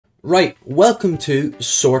Right, welcome to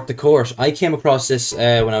Sort the Course. I came across this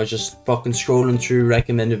when I was just fucking scrolling through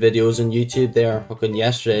recommended videos on YouTube there fucking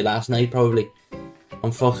yesterday, last night probably.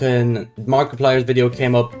 And fucking Markiplier's video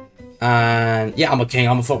came up and yeah, I'm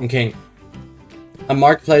a fucking king. And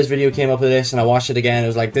Markiplier's video came up with this and I watched it again. It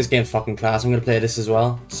was like, this game's fucking class, I'm gonna play this as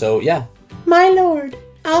well. So yeah. My lord,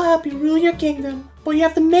 I'll help you rule your kingdom, but you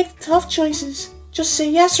have to make the tough choices. Just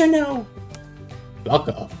say yes or no. Fuck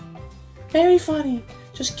off. Very funny.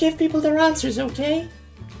 Just give people their answers, okay?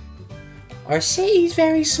 Our city's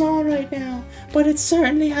very small right now, but it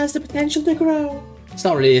certainly has the potential to grow. It's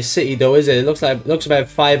not really a city though, is it? It looks about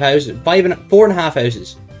 4.5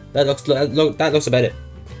 houses. That looks about it.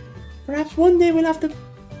 Perhaps one day we'll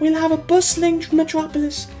have a bustling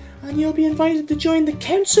metropolis, and you'll be invited to join the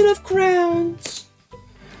Council of Crowns.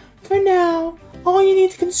 For now, all you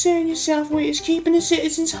need to concern yourself with is keeping the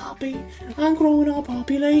citizens happy and growing our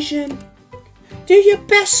population. Do your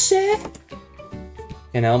best, sir.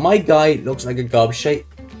 You know, my guy looks like a gobshite.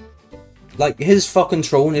 Like, his fucking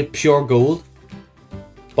throne is pure gold.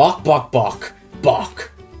 Bok.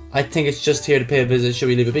 I think it's just here to pay a visit. Should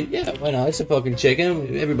we leave a bit? Yeah, why not? It's a fucking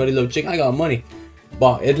chicken. Everybody loves chicken. I got money.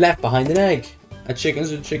 But it left behind an egg. A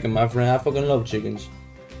chicken's a chicken, my friend. I fucking love chickens.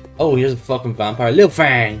 Oh, here's a fucking vampire. Lil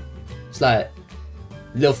Fang. It's like,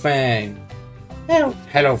 Lil Fang.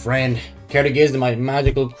 Hello, friend. Care to gaze at my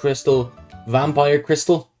magical crystal, vampire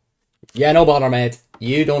crystal? Yeah, no bother, mate.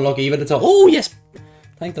 You don't look even at all. Oh, yes.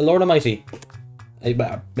 Thank the Lord Almighty.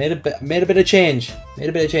 I made a bit of change.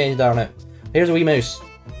 There now. Here's a wee mouse.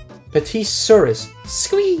 Petit Suris.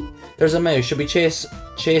 Squee. There's a mouse. Should we chase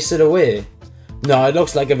it away? No, it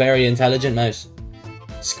looks like a very intelligent mouse.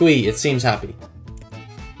 Squee. It seems happy.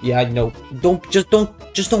 Yeah, I know. Don't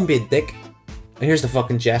be a dick. And here's the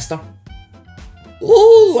fucking jester.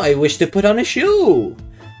 Oh, I wish to put on a show.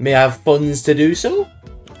 May I have funds to do so?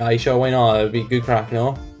 Aye, sure, why not? It'd be good crack,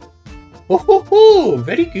 no? Oh,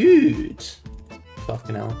 very good.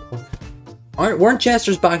 Fucking hell. Weren't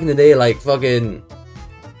jesters back in the day like fucking...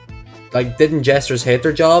 Like, didn't jesters hate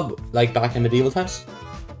their job? Like, back in medieval times?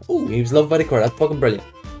 Oh, he was loved by the court. That's fucking brilliant.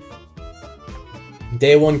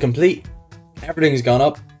 Day 1 complete. Everything's gone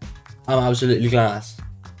up. I'm absolutely glass.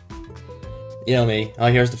 You know me. Oh,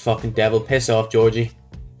 here's the fucking devil. Piss off, Georgie.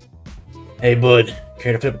 Hey, bud.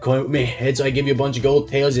 Care to flip a coin with me? Heads, I give you a bunch of gold.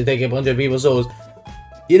 Tails, you take a bunch of people's souls.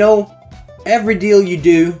 You know, every deal you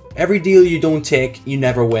do, every deal you don't take, you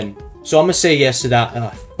never win. So I'm gonna say yes to that.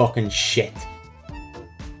 Ah, fucking shit.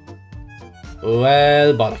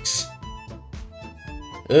 Well, bollocks.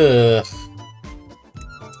 Ugh.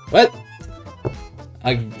 Well,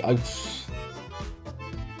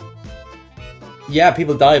 yeah,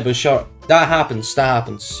 people die, but sure, that happens,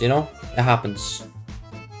 you know? It happens.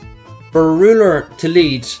 For a ruler to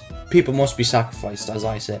lead, people must be sacrificed, as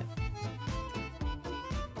I say.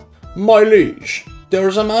 My liege,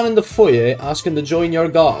 there's a man in the foyer asking to join your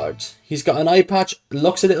guard. He's got an eye patch,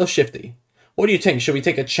 looks a little shifty. What do you think? Should we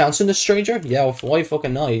take a chance on this stranger? Yeah, well, why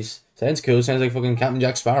fucking nice? Sounds cool, sounds like fucking Captain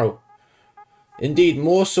Jack Sparrow. Indeed,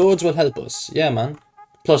 more swords will help us. Yeah, man.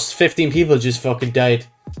 Plus 15 people just fucking died.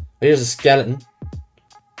 Here's a skeleton.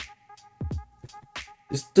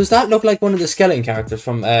 Does that look like one of the skeleton characters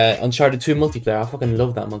from Uncharted 2 multiplayer? I fucking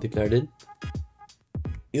love that multiplayer, dude.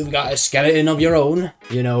 You've got a skeleton of your own,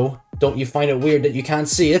 you know. Don't you find it weird that you can't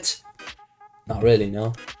see it? Not really,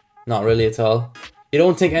 no. Not really at all. You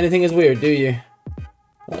don't think anything is weird, do you?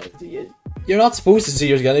 You're not supposed to see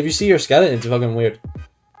your skeleton. If you see your skeleton, it's fucking weird.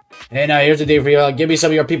 Hey, now, here's the deal for you. Give me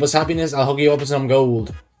some of your people's happiness. I'll hook you up with some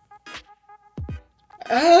gold.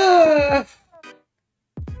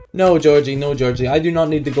 No, Georgie, no, Georgie. I do not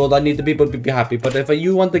need the gold. I need the people to be happy. But if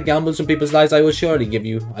you want to gamble some people's lives, I will surely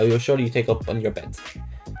take up on your bed.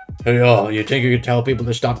 Hey, oh, you think you could tell people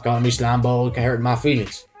to stop calling me slime ball? Can hurt my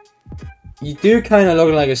feelings. You do kind of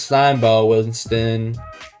look like a slime ball, Winston.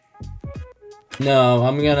 No,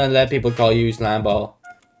 I'm gonna let people call you slime ball.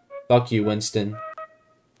 Fuck you, Winston.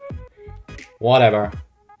 Whatever.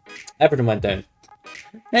 Everything went down.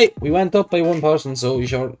 Hey, we went up by one person, so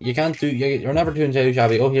you're never too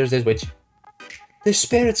shabby. Oh, here's this witch. The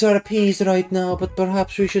spirits are appeased right now, but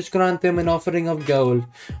perhaps we should grant them an offering of gold.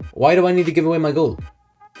 Why do I need to give away my gold?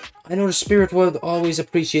 I know the spirit world always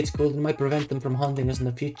appreciates gold and might prevent them from haunting us in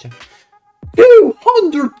the future.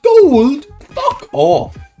 200 gold? Fuck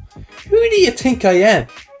off. Who do you think I am?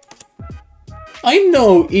 I'm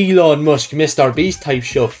no Elon Musk, Mr. Beast type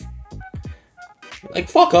stuff. Like,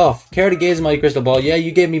 fuck off. Care to gaze at my crystal ball? Yeah,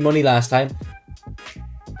 you gave me money last time.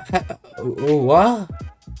 What?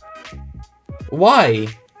 Why?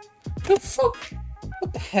 The fuck?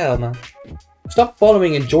 What the hell, man? Stop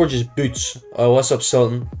following in George's boots. Oh, what's up,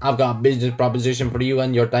 Sultan? I've got a business proposition for you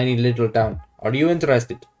and your tiny little town. Are you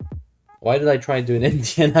interested? Why did I try and do an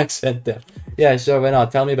Indian accent there? Yeah, sure, why not?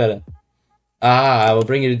 Tell me about it. Ah, I will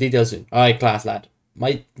bring you the details soon. Alright, class lad.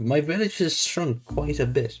 My village has shrunk quite a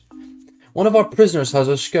bit. One of our prisoners has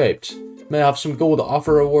escaped. May I have some gold to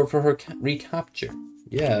offer a reward for her recapture?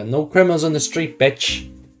 Yeah, no criminals on the street, bitch.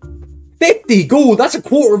 50 gold! That's a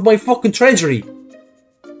quarter of my fucking treasury!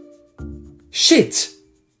 Shit!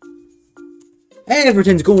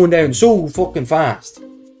 Everything's going down so fucking fast.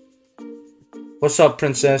 What's up,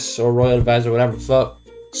 princess or royal advisor, whatever the fuck?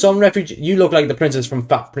 Some refugee. You look like the princess from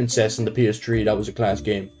Fat Princess in the PS3. That was a class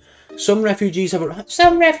game. Some refugees have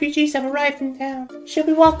arrived in town. Should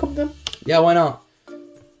we welcome them? Yeah, why not?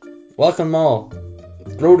 Welcome them all.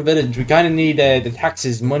 Grow the village. We kind of need the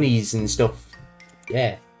taxes, monies, and stuff.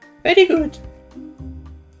 Yeah. Very good.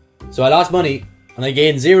 So I lost money, and I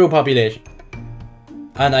gained 0 population.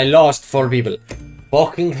 And I lost 4 people.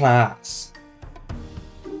 Fucking class.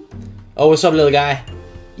 Oh, what's up, little guy?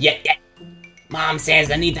 Yeah. Mom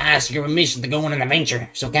says I need to ask your permission to go on an adventure.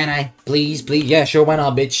 So can I? Please? Yeah, sure, why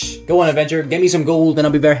not, bitch? Go on an adventure, get me some gold, and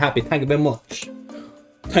I'll be very happy. Thank you very much.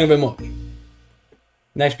 Thank you very much.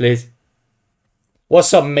 Next, please.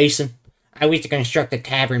 What's up, Mason? I wish to construct a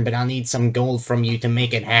tavern, but I'll need some gold from you to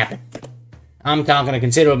make it happen. I'm talking a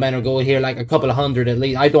considerable amount of gold here, like a couple of hundred at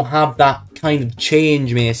least. I don't have that kind of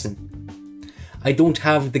change, Mason. I don't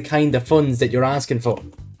have the kind of funds that you're asking for.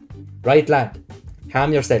 Right, lad?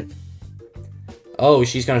 Calm yourself. Oh,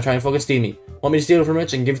 she's gonna try and fucking steal me. Want me to steal it from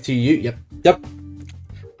Rich and give it to you? Yep.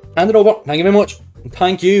 Hand it over. Thank you very much.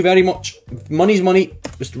 Thank you very much. Money's money.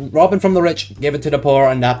 Just robbing from the rich. Give it to the poor,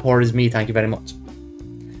 and that poor is me. Thank you very much.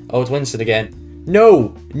 Oh, it's Winston again.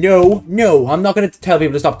 No. I'm not gonna tell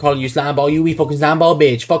people to stop calling you slamball. You wee fucking slamball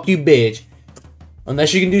bitch. Fuck you, bitch.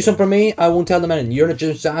 Unless you can do something for me, I won't tell them anything. You're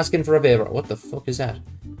just asking for a favor. What the fuck is that?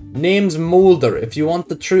 Name's Mulder. If you want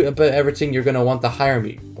the truth about everything, you're gonna want to hire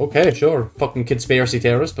me. Okay, sure. Fucking conspiracy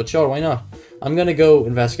theorist, but sure, why not? I'm gonna go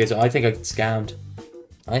investigate. So I think I got scammed.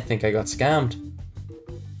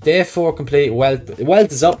 Day 4 complete.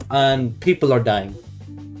 Wealth is up and people are dying.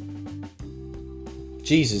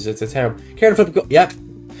 Jesus, it's a terrible. Care to flip a yep.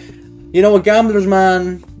 You know, a gambler's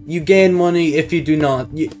man, you gain money if you do not.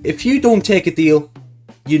 If you don't take a deal,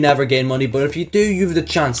 you never gain money. But if you do, you have the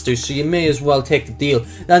chance to. So you may as well take the deal.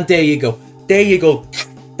 And there you go. There you go.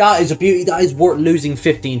 That is a beauty. That is worth losing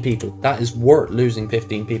 15 people.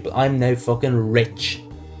 I'm now fucking rich.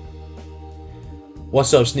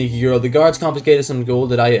 What's up, sneaky girl? The guards confiscated some gold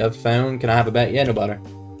that I have found. Can I have a bet? Yeah, no bother.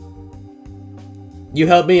 You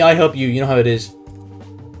help me, I help you. You know how it is.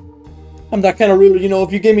 I'm that kind of ruler, you know.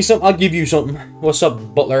 If you give me something, I'll give you something. What's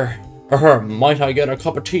up, butler? Might I get a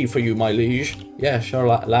cup of tea for you, my liege? Yeah, sure,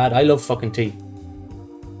 lad. I love fucking tea.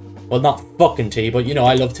 Well, not fucking tea, but you know,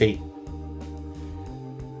 I love tea.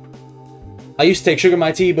 I used to take sugar in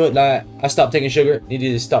my tea, but I stopped taking sugar.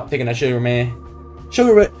 Needed to stop taking that sugar, man.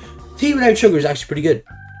 Tea without sugar is actually pretty good.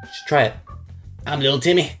 Just try it. I'm little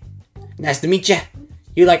Timmy. Nice to meet you.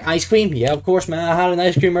 You like ice cream? Yeah, of course, man. I had an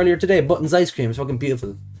ice cream earlier today. Button's ice cream. It's fucking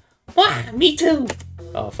beautiful. What? Me too.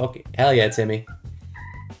 Oh, fuck it. Hell yeah, Timmy.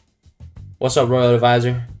 What's up, Royal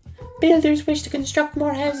Advisor? Builders wish to construct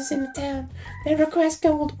more houses in the town. They request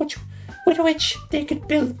gold, with which they could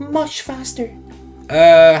build much faster.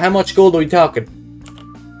 How much gold are we talking?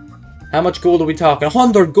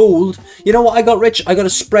 100 gold? You know what? I got rich. I gotta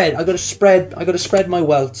spread my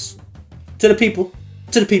wealth. To the people.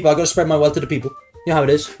 I gotta spread my wealth to the people. You know how it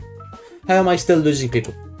is. How am I still losing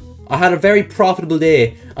people? I had a very profitable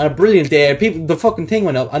day and a brilliant day. The fucking thing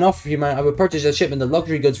went up. An offer for you, man. I would purchase a shipment of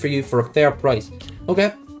luxury goods for you for a fair price.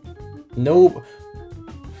 Okay. No.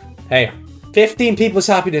 Hey, 15 people's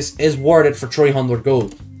happiness is worth it for 300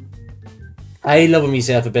 gold. I love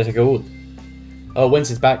myself a bit of gold. Oh,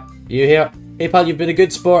 Winston's back. You here? Hey, pal, you've been a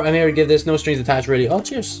good sport. I'm here to give this. No strings attached, really. Oh,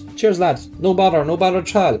 cheers. Cheers, lads. No bother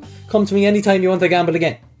at all. Come to me anytime you want to gamble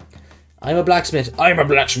again. I'm a blacksmith,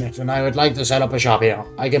 and I would like to set up a shop here.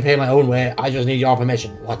 I can pay my own way, I just need your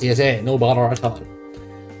permission. What do you say? No bother at all.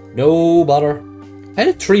 No bother. How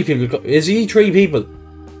did 3 people go? Is he 3 people?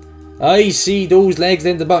 I see those legs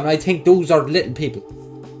in the bottom. I think those are little people.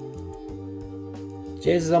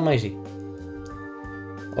 Jesus almighty.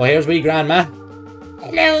 Oh, here's wee grandma.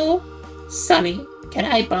 Hello, Sonny. Can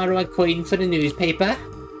I borrow a coin for the newspaper?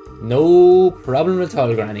 No problem at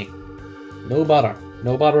all, Granny. No bother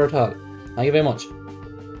at all. Thank you very much.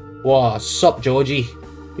 What's up, Georgie?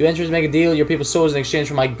 You interested to make a deal? Your people souls in exchange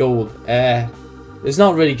for my gold. It's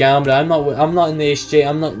not really gambling. I'm not in the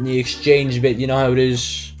exchange bit. You know how it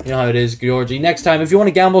is. Georgie. Next time, if you want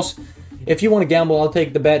to gamble, If you want to gamble, I'll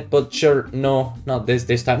take the bet, but sure, no, not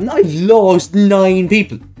this time. I lost 9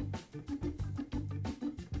 people.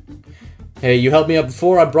 Hey, you helped me out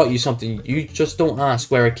before, I brought you something. You just don't ask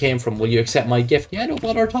where it came from. Will you accept my gift? Yeah, no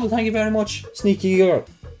bother at all. Thank you very much, sneaky girl.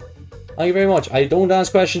 Thank you very much. I don't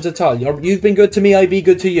ask questions at all. You've been good to me, I be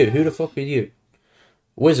good to you. Who the fuck are you?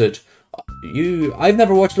 Wizard. I've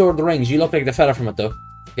never watched Lord of the Rings. You look like the fella from it, though.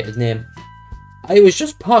 Get his name. I was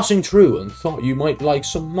just passing through and thought you might like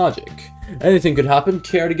some magic. Anything could happen.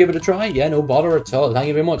 Care to give it a try? Yeah, no bother at all. Thank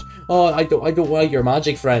you very much. Oh, I don't like your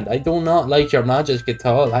magic, friend. I do not like your magic at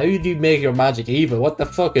all. How do you make your magic evil? What the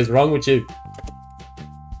fuck is wrong with you?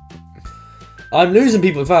 I'm losing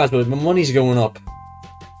people fast, but my money's going up.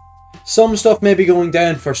 Some stuff may be going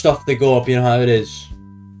down for stuff that go up. You know how it is.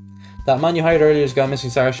 That man you hired earlier has gone missing.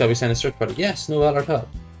 Sarah, shall we send a search party? Yes, no bother at all.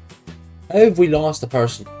 How have we lost a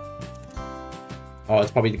person? Oh,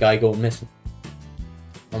 it's probably the guy going missing.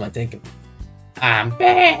 What am I thinking? I'm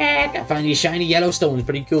back! I found these shiny yellow stones.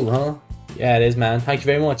 Pretty cool, huh? Yeah, it is, man. Thank you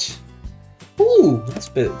very much. Ooh, that's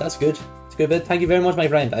good. That's a good bit. Thank you very much, my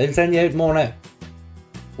friend. I'll send you out more now.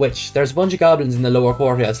 Which, there's a bunch of goblins in the lower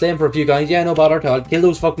quarter. I'll slay them for a few guys. Yeah, no bother at all. Kill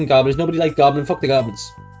those fucking goblins. Nobody likes goblins. Fuck the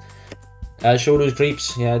goblins. Show those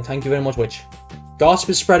creeps. Yeah, thank you very much, witch. Gossip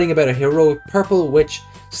is spreading about a heroic purple witch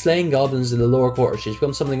slaying goblins in the lower quarter. She's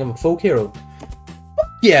become something of a folk hero.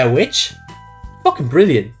 Yeah, witch. Fucking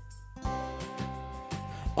brilliant.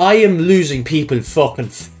 I am losing people fucking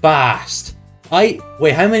fast. Wait,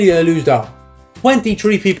 how many did I lose there?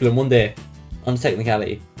 23 people in one day. On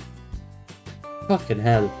technicality. Fucking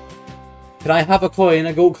hell. Can I have a coin,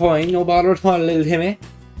 a gold coin? No bother at all, little Timmy.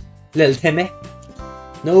 Little Timmy.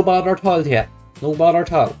 No bother at all here. No bother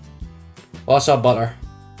at all. What's up, butter?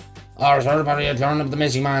 Our third party had learned of the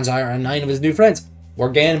missing man's hire and 9 of his new friends.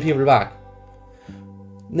 We're gaining people back.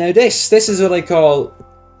 Now this is what I call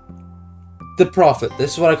the profit.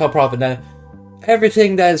 This is what I call profit. Now,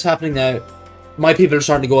 everything that is happening now, my people are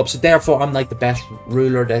starting to go up, so therefore I'm like the best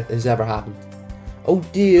ruler that has ever happened. Oh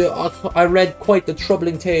dear, I read quite the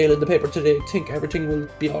troubling tale in the paper today. I think everything will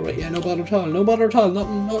be alright. Yeah, no bother at all. No bother at all.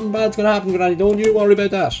 Nothing bad's gonna happen, Granny. Don't you worry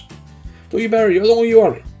about that. Don't you worry. Don't you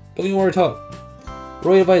worry. Don't you worry at all.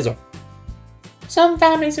 Royal Advisor. Some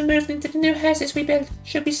families have moved into the new houses we built.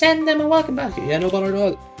 Should we send them a welcome back? Yeah, no bother at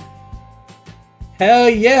all. Hell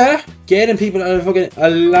yeah! Getting people at a fucking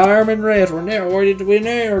alarming rate. We're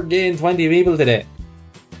now getting 20 people today.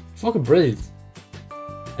 Fucking brilliant.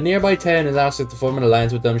 A nearby town has asked us to form an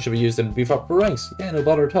alliance with them. Should we use them to beef up our ranks? Yeah, no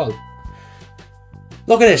bother at all.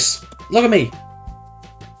 Look at this. Look at me.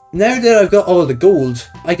 Now that I've got all the gold,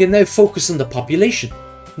 I can now focus on the population.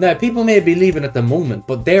 Now, people may be leaving at the moment,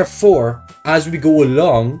 but therefore, as we go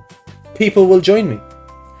along, people will join me.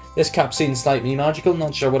 This cap seems slightly magical.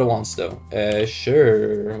 Not sure what it wants, though.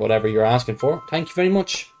 Sure. Whatever you're asking for. Thank you very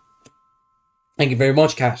much. Thank you very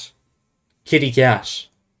much, cat. Kitty cat.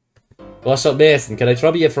 What's up, Mason? Can I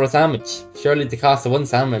trouble you for a sandwich? Surely the cost of one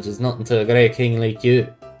sandwich is nothing to a great king like you.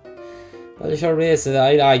 Well, sure, Mason.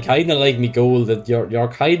 I kind of like me gold. That you're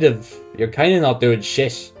kind of not doing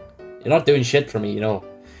shit. You're not doing shit for me, you know.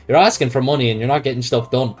 You're asking for money and you're not getting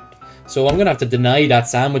stuff done. So I'm gonna have to deny that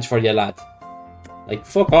sandwich for you, lad. Like,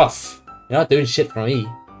 fuck off. You're not doing shit for me.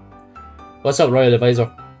 What's up, Royal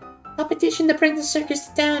Advisor? A petition to bring the circus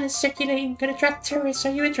to town is circulating. Could attract tourists.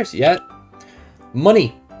 Are you interested? Yeah.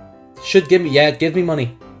 Money. Should give me, yeah, give me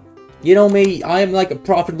money. You know me, I am like a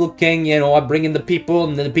profitable king, you know, I bring in the people,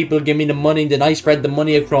 and then the people give me the money, then I spread the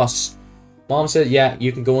money across. Mom said, yeah,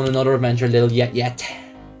 you can go on another adventure, little yet. Yeah.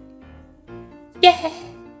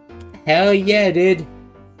 Hell yeah, dude.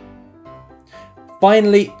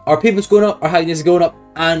 Finally, our people's going up, our happiness is going up,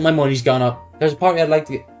 and my money's gone up. There's a party I'd like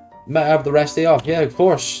to get, have the rest day off. Yeah, of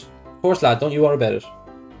course. Of course, lad, don't you worry about it.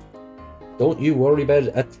 Don't you worry about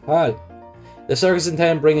it at all. The circus in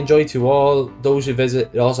town bringing joy to all those who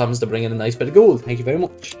visit. It also happens to bring in a nice bit of gold. Thank you very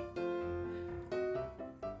much.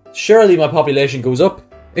 Surely my population goes up.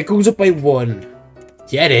 It goes up by 1.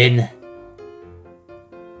 Get in.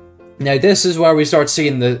 Now this is where we start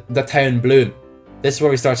seeing the town bloom. This is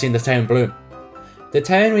where we start seeing the town bloom. The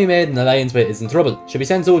town we made an alliance with is in trouble. Should we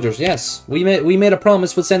send soldiers? Yes. We made a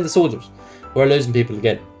promise we'll send the soldiers. We're losing people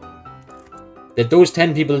again. Did those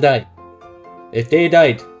 10 people die? If they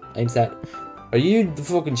died, I'm sad. Are you the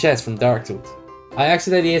fucking chest from Dark Souls? I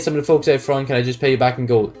accidentally ate some of the folks out front. Can I just pay you back in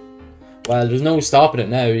gold? Well, there's no stopping it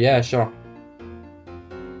now. Yeah, sure.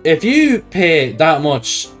 If you pay that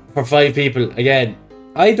much for 5 people, again,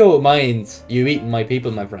 I don't mind you eating my people,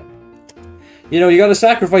 my friend. You know, you gotta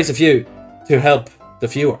sacrifice a few to help the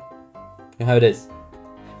fewer. You know how it is.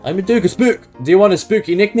 I'm a Duke of Spook. Do you want a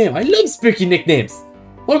spooky nickname? I love spooky nicknames.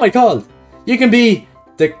 What am I called? You can be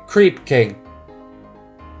the creep king.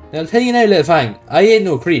 Now, I'll tell you now, little fang. I ain't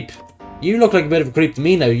no creep. You look like a bit of a creep to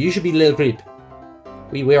me now. You should be little creep.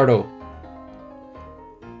 Wee weirdo.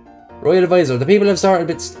 Royal advisor. The people have started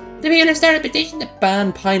a petition to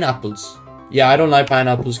ban pineapples. Yeah, I don't like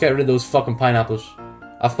pineapples. Get rid of those fucking pineapples.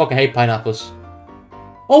 I fucking hate pineapples.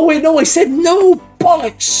 Oh wait, no, I said no!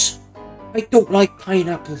 Bollocks! I don't like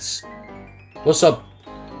pineapples. What's up?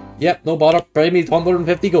 Yep, no bother. Pay me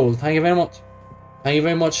 150 gold. Thank you very much. Thank you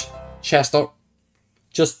very much, Chester.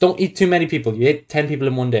 Just don't eat too many people. You ate 10 people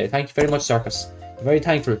in one day. Thank you very much, Circus. I'm very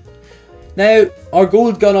thankful. Now, our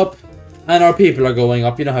gold gone up and our people are going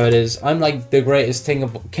up. You know how it is. I'm like the greatest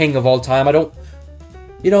king of all time. I don't...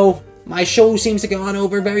 You know, my show seems to go on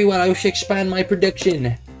over very well. I should expand my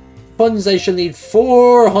production. Funds, I shall need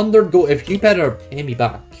 400 gold. If you better pay me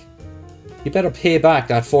back. You better pay back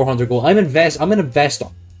that 400 gold. I'm an investor.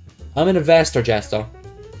 I'm an investor, Jester.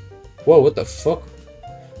 Whoa, what the fuck?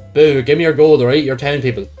 Boo, give me your gold, alright? Your town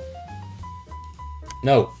people.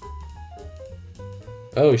 No.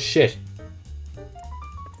 Oh, shit.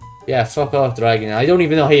 Yeah, fuck off, dragon. I don't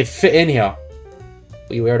even know how you fit in here.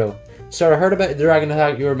 You weirdo. Sir, I heard about the dragon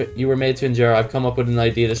attack you were made to endure. I've come up with an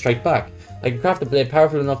idea to strike back. I can craft a blade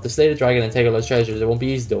powerful enough to slay the dragon and take all its treasures. It won't be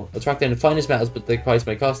easy though. I'll track down the finest metals, but the price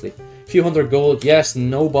may be costly. A few hundred gold, yes,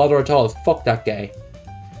 no bother at all. Fuck that guy.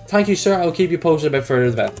 Thank you, sir. I'll keep you posted about further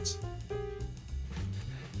developments.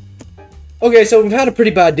 Okay, so we've had a pretty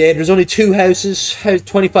bad day. There's only 2 houses,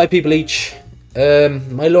 25 people each.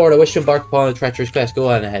 My lord, I wish to embark upon a treacherous quest. Go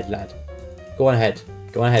on ahead, lad. Go on ahead.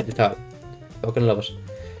 Go on ahead to talk. Fucking love it.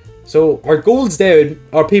 So, our gold's down,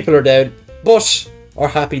 our people are down, but our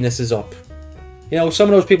happiness is up. You know, some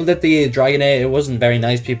of those people did the Dragon Age, it wasn't very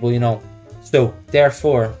nice people, you know. So,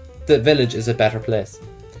 therefore, the village is a better place.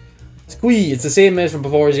 Squee, it's the same man from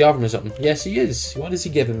before. Is he offering me something? Yes, he is. What is he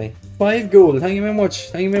giving me? 5 gold. Thank you very much.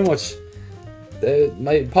 Thank you very much.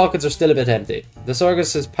 My pockets are still a bit empty. The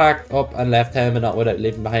circus has packed up and left town, but not without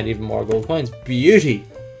leaving behind even more gold coins. Beauty.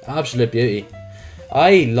 Absolute beauty.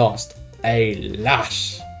 I lost a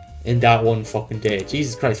lot in that one fucking day.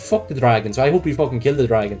 Jesus Christ. Fuck the dragons. I hope we fucking kill the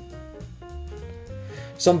dragon.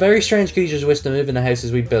 Some very strange creatures wish to move in the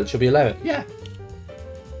houses we built. Should we allow it? Yeah.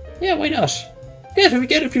 Yeah, why not? Get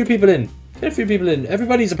a few people in. Get a few people in.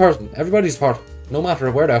 Everybody's a person. Everybody's a part. No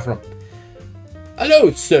matter where they're from.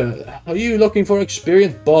 Hello, sir. Are you looking for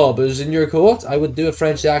experienced barbers in your court? I would do a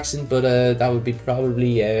French accent, but that would be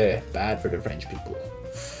probably bad for the French people.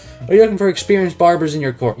 Are you looking for experienced barbers in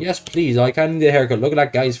your court? Yes, please. I can need a haircut. Look at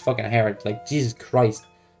that guy's fucking hair. It's like, Jesus Christ.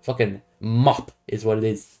 Fucking mop is what it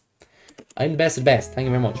is. I'm the best of the best. Thank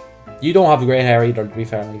you very much. You don't have a great hair either, to be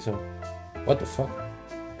fair. Like, so. What the fuck?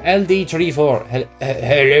 LD34.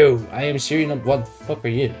 Hello. I am serious. What the fuck are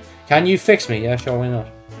you? Can you fix me? Yeah, sure. Why not?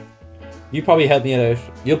 You probably help me out.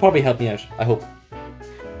 You'll probably help me out. I hope.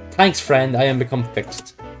 Thanks, friend. I am become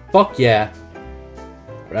fixed. Fuck yeah.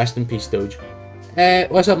 Rest in peace, Doge.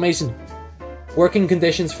 What's up, Mason? Working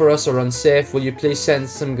conditions for us are unsafe. Will you please send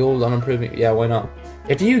some gold on improving? Yeah, why not?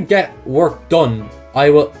 If you get work done, I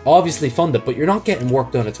will obviously fund it, but you're not getting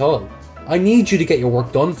work done at all. I need you to get your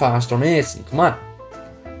work done faster, Mason. Come on.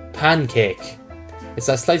 Pancake. It's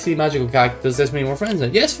that slightly magical cat. Does this mean we're friends now?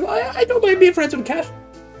 Yes, I don't mind being friends with a cat.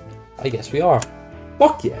 I guess we are.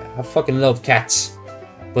 Fuck yeah. I fucking love cats.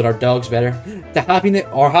 But our dog's better.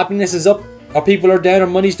 Our happiness is up. Our people are down, our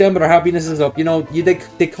money's down, but our happiness is up. You know,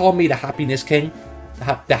 they call me the happiness king.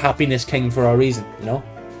 The happiness king for a reason, you know?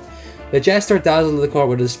 The jester dazzled the court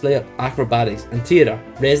with a display of acrobatics and theatre,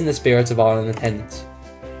 raising the spirits of all in attendance.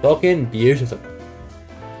 Fucking beautiful.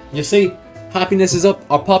 You see, happiness is up,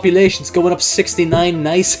 our population's going up 69,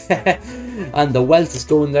 nice. And the wealth is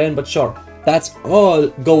going down, but sure, that's all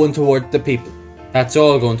going toward the people. That's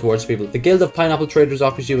all going towards people. The Guild of Pineapple Traders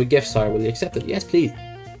offers you a gift, sire. Will you accept it? Yes, please.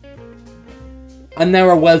 And now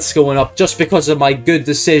our wealth's going up just because of my good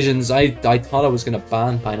decisions. I thought I was going to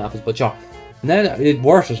ban pineapples, but sure. Now it's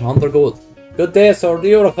worth it, 100 gold. Good day, sir. Do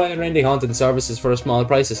you require renting haunted services for a small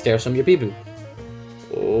price to scare some of your people?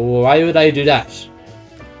 Why would I do that?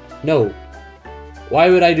 No. Why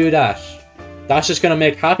would I do that? That's just going to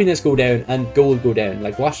make happiness go down and gold go down.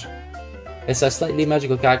 Like what? It's a slightly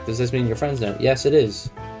magical cat. Does this mean you're friends now? Yes, it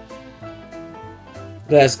is.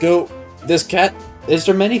 Let's go. This cat. Is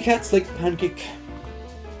there many cats like Pancake?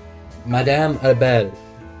 Madame Abel.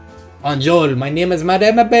 Bonjour, my name is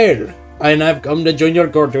Madame Abel. And I've come to join your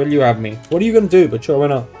court. Will you have me? What are you going to do? But sure, why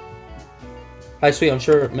not? Hi, sweet. I'm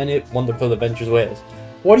sure many wonderful adventures await us.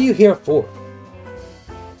 What are you here for?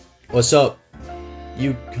 What's up?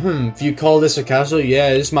 You call this a castle? Yeah,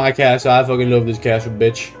 it's my castle. I fucking love this castle,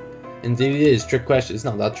 bitch. Indeed it is. Trick question. It's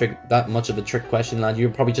not that much of a trick question, lad. You're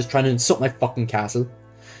probably just trying to insult my fucking castle.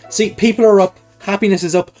 See, people are up, happiness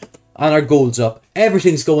is up, and our gold's up.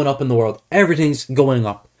 Everything's going up in the world. Everything's going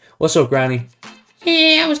up. What's up, Granny?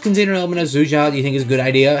 Yeah, I was considering opening a soup shop. Do you think it's a good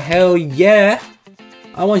idea? Hell yeah.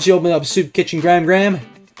 I want you to open up a soup kitchen, Gram.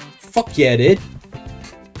 Fuck yeah, dude.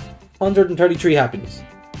 133 happiness.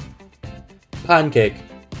 Pancake.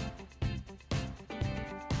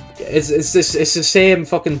 It's the same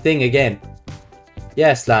fucking thing again.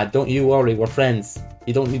 Yes, lad, don't you worry, we're friends.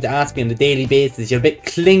 You don't need to ask me on a daily basis. You're a bit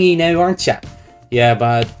clingy now, aren't you? Yeah,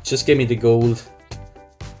 but just give me the gold.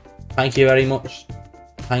 Thank you very much.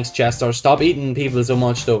 Thanks, Chester. Stop eating people so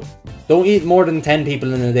much, though. Don't eat more than 10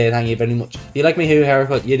 people in a day, thank you very much. Do you like my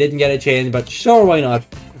haircut? You didn't get a change, but sure, why not?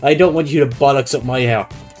 I don't want you to bollocks up my hair.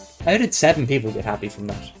 How did 7 people get happy from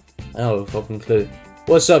that? I don't have a fucking clue.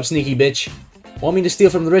 What's up, sneaky bitch? Want me to steal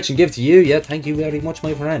from the rich and give to you? Yeah, thank you very much,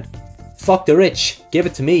 my friend. Fuck the rich. Give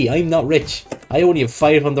it to me. I'm not rich. I only have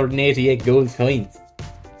 588 gold coins.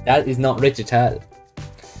 That is not rich at all.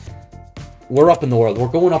 We're up in the world. We're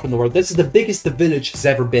going up in the world. This is the biggest the village has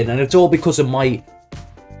ever been, and it's all because of my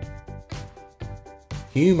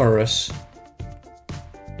humorous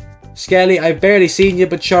Skelly. I've barely seen you,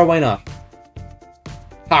 but sure, why not?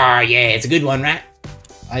 Ah, yeah, it's a good one, right?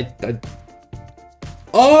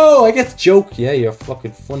 Oh, I get the joke. Yeah, you're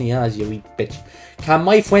fucking funny as you wee bitch. Can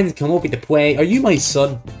my friends come over to play? Are you my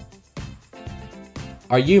son?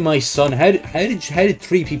 Are you my son? How did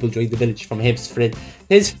 3 people join the village from his friend?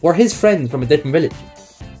 Were his friends from a different village?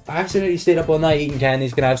 I accidentally stayed up all night eating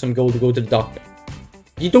candies. Can I have some gold to go to the doctor?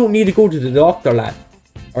 You don't need to go to the doctor, lad.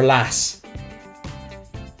 Or lass.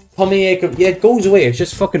 Tummy ache. Yeah, it goes away. It's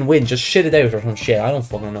just fucking wind. Just shit it out or some shit. I don't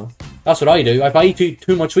fucking know. That's what I do. If I eat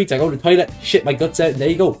too much sweets, I go to the toilet, shit my guts out, and there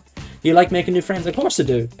you go. Do you like making new friends? Of course I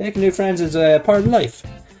do. Making new friends is part of life.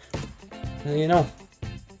 You know.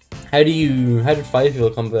 How did 5 people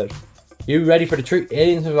come about? You ready for the truth?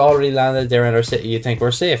 Aliens have already landed there in our city. You think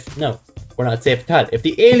we're safe? No. We're not safe at all. If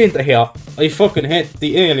the aliens are here, I fucking hate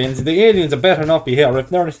the aliens. The aliens are better not be here. If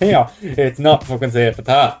they're not here, it's not fucking safe at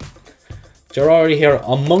all. They're already here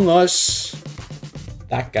among us.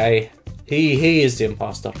 That guy. He is the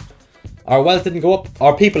imposter. Our wealth didn't go up.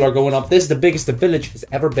 Our people are going up. This is the biggest the village has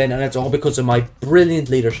ever been, and it's all because of my brilliant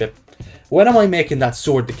leadership. When am I making that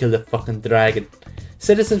sword to kill the fucking dragon?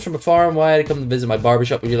 Citizens from far and wide come to visit my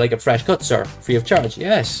barbershop. Would you like a fresh cut, sir? Free of charge?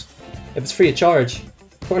 Yes. If it's free of charge.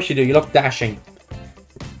 Of course you do. You look dashing.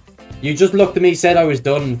 You just looked at me, said I was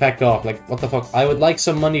done, and pecked off. Like, what the fuck? I would like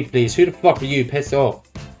some money, please. Who the fuck are you? Pissed off.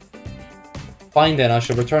 Fine then, I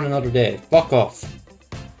shall return another day. Fuck off.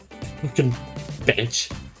 Fucking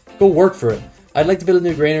bitch. Go work for it. I'd like to build a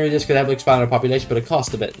new granary. This could help expand our population, but it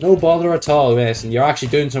costs a bit. No bother at all, Mason. You're actually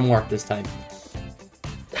doing some work this time.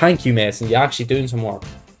 Thank you, Mason. You're actually doing some work.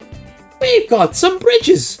 We've got some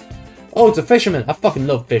bridges. Oh, it's a fisherman. I fucking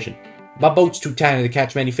love fishing. My boat's too tiny to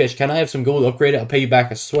catch many fish. Can I have some gold? Upgrade it. I'll pay you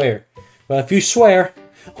back, I swear. Well, if you swear,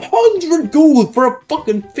 100 gold for a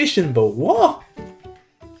fucking fishing boat. What?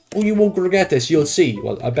 Oh, you won't regret this. You'll see.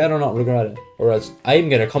 Well, I better not regret it, or else I'm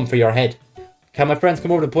gonna come for your head. Can my friends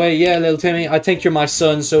come over to play? Yeah, little Timmy. I think you're my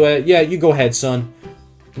son, so yeah, you go ahead, son.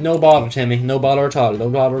 No bother, Timmy. No bother at all. No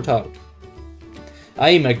bother at all.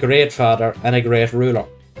 I'm a great father and a great ruler.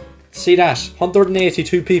 See that?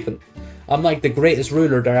 182 people. I'm like the greatest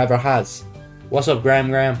ruler there ever has. What's up,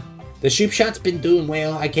 Graham? The sheep shop's been doing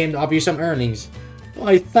well. I came to offer you some earnings.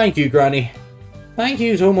 Why, thank you, Granny. Thank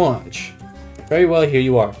you so much. Very well, here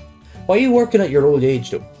you are. Why are you working at your old age,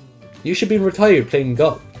 though? You should be retired playing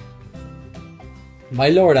golf. My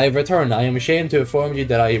lord, I have returned. I am ashamed to inform you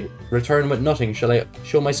that I return with nothing. Shall I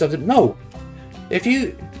show myself to... No! If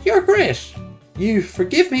you're great. You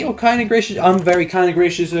forgive me, oh kind and gracious. I'm very kind and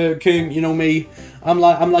gracious, king. You know me. I'm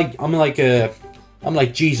like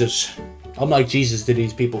Jesus. I'm like Jesus to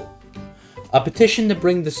these people. A petition to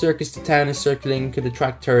bring the circus to town is circulating. Could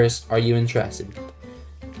attract tourists. Are you interested?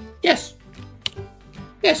 Yes.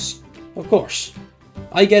 Yes, of course.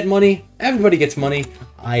 I get money. Everybody gets money.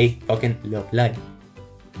 I fucking love life.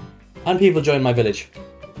 And people join my village.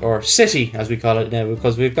 Or city, as we call it now,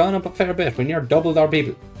 because we've gone up a fair bit. We near doubled our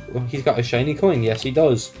people. Well, he's got a shiny coin. Yes, he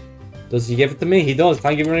does. Does he give it to me? He does.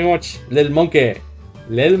 Thank you very much. Little monkey.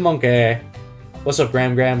 Little monkey. What's up,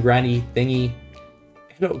 Granny, thingy?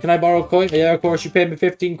 Hello, can I borrow a coin? Yeah, of course. You paid me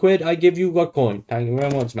 15 quid. I give you a coin. Thank you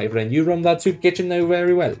very much, my friend. You run that soup kitchen now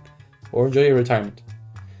very well. Or enjoy your retirement.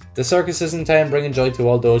 The circus is in town, bringing joy to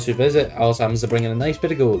all those who visit. Also happens to bring in a nice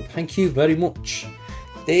bit of gold. Thank you very much.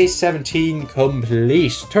 Day 17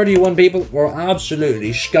 complete. 31 people were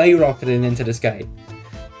absolutely skyrocketing into the sky.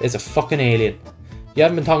 There's a fucking alien. You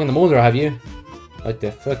haven't been talking to Mulder, have you? What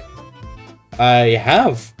the fuck? I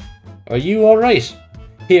have. Are you alright?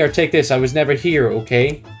 Here, take this. I was never here,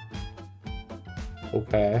 okay?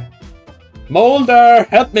 Okay. Mulder,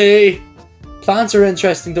 help me! Plants are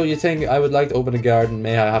interesting, don't you think? I would like to open a garden.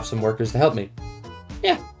 May I have some workers to help me?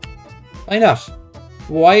 Yeah. Why not?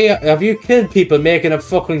 Why have you killed people making a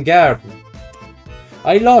fucking garden?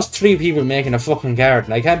 I lost 3 people making a fucking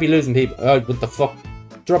garden. I can't be losing people. What the fuck?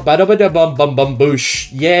 Drop bada bada bum bum bum boosh.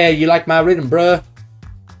 Yeah, you like my rhythm, bruh?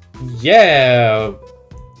 Yeah.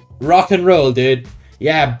 Rock and roll, dude.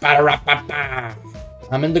 Yeah, bada rap ba ba.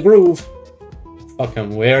 I'm in the groove.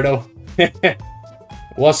 Fucking weirdo.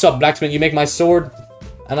 What's up, blacksmith? You make my sword?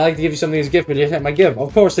 And I like to give you something as a gift, but you take my gift.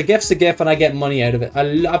 Of course, the gift's a gift and I get money out of it.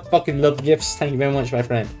 I fucking love gifts. Thank you very much, my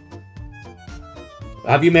friend.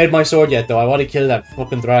 Have you made my sword yet, though? I want to kill that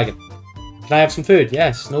fucking dragon. Can I have some food?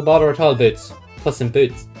 Yes, no bother at all, boots. Plus some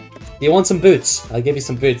boots. Do you want some boots? I'll give you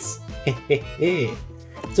some boots. Hehehe.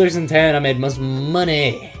 So in town, I made most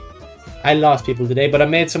money. I lost people today, but I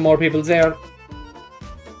made some more people there.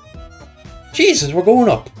 Jesus, we're going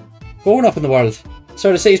up. Going up in the world.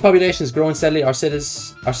 So the city's population is growing steadily. Our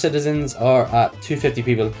citizens are at 250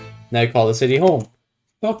 people. Now call the city home.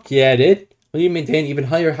 Fuck yeah, dude. Will you maintain even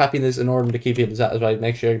higher happiness in order to keep people satisfied?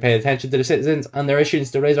 Make sure you pay attention to the citizens and their issues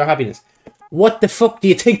to raise our happiness. What the fuck do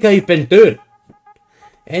you think I've been doing?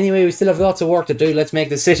 Anyway, we still have lots of work to do. Let's make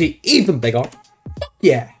the city even bigger.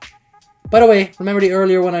 Yeah. By the way, remember the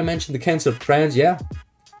earlier when I mentioned the Council of Crowns? Yeah.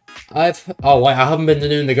 I haven't been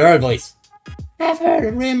doing the girl voice. I've heard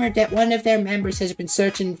a rumour that one of their members has been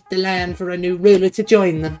searching the land for a new ruler to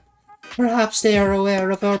join them. Perhaps they are aware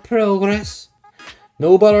of our progress.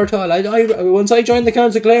 No bother at all. Once I join the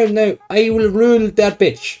Council of Clowns now, I will rule that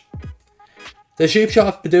bitch. The sheep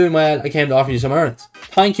shop been doing well. I came to offer you some earnings.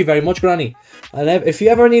 Thank you very much, Granny. And if you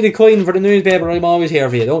ever need a coin for the newspaper, I'm always here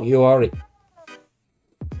for you. Don't you worry.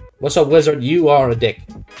 What's up, wizard? You are a dick.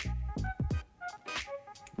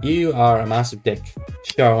 You are a massive dick.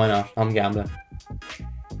 Sure, why not? I'm gambling.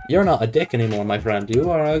 You're not a dick anymore, my friend. You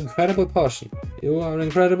are an incredible person. You are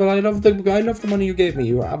incredible. I love the money you gave me.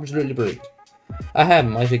 You are absolutely brilliant.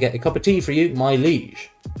 Ahem, I should get a cup of tea for you, my liege.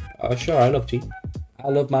 Oh, sure, I love tea. I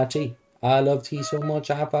love my tea. I love tea so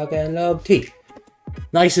much, I fucking love tea.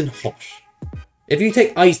 Nice and hot. If you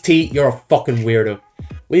take iced tea, you're a fucking weirdo.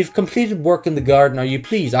 We've completed work in the garden, are you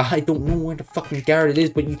pleased? I don't know where the fucking garden is,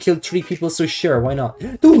 but you killed 3 people, so sure, why not?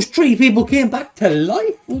 Those 3 people came back to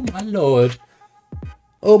life? Oh my lord.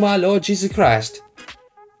 Oh my lord, Jesus Christ.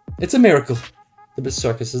 It's a miracle. The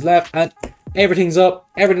circus is left, and everything's up.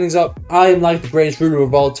 Everything's up. I am like the greatest ruler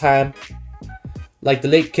of all time. Like the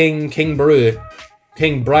late King Baru.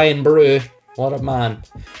 King Brian Baru. What a man.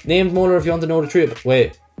 Named Muller if you want to know the truth.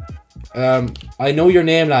 Wait. I know your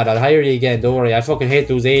name, lad. I'll hire you again. Don't worry. I fucking hate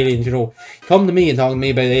those aliens, you know. Come to me and talk to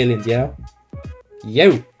me about aliens, you know?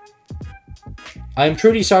 Yo. I am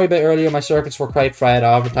truly sorry about earlier. My circuits were quite fried.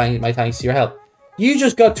 I offer my thanks to your help. You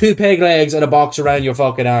just got 2 peg legs and a box around your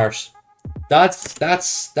fucking arse.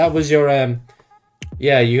 That was your,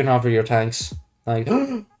 yeah, you can offer your thanks. Like,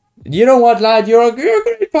 you know what, lad? You're a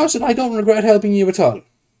great person. I don't regret helping you at all.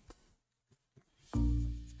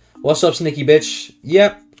 What's up, sneaky bitch?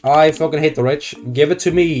 Yep, I fucking hate the rich. Give it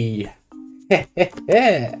to me.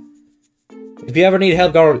 If you ever need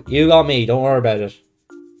help, girl, you got me. Don't worry about it.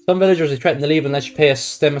 Some villagers are threatening to leave unless you pay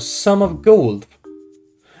them a sum of gold.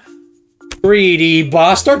 Greedy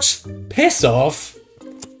bastards! Piss off!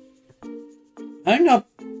 I'm not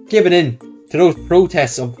giving in to those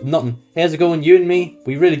protests of nothing. How's it going, you and me?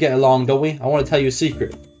 We really get along, don't we? I want to tell you a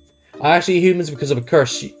secret. I actually eat humans because of a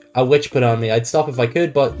curse a witch put on me. I'd stop if I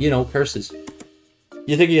could, but, you know, curses.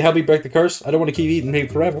 You think you'd help me break the curse? I don't want to keep eating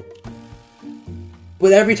people forever.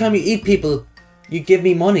 But every time you eat people, you give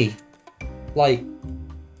me money. Like,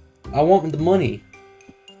 I want the money.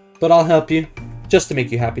 But I'll help you. Just to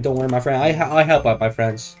make you happy. Don't worry, my friend. I help out my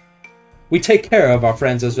friends. We take care of our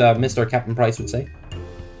friends, as Mr. Captain Price would say.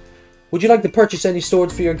 Would you like to purchase any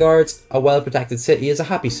swords for your guards? A well-protected city is a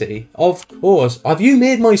happy city. Of course. Have you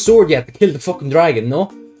made my sword yet to kill the fucking dragon,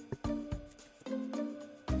 no?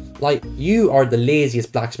 Like, you are the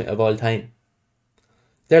laziest blacksmith of all time.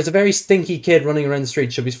 There's a very stinky kid running around the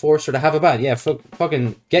street. Should we force her to have a bath? Yeah,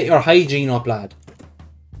 fucking get your hygiene up, lad.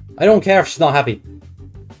 I don't care if she's not happy.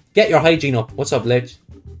 Get your hygiene up. What's up, Lich?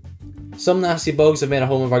 Some nasty bugs have made a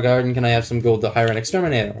home of our garden. Can I have some gold to hire an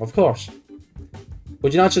exterminator? Of course.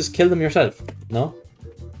 Would you not just kill them yourself? No?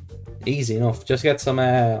 Easy enough. Just get some,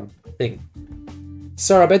 thing.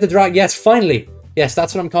 Sir, about the dragon. Yes, finally! Yes,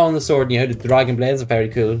 that's what I'm calling the sword. You know, the dragon blade is a very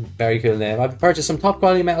cool name. I've purchased some top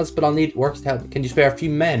quality metals, but I'll need work to help. Can you spare a few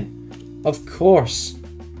men? Of course.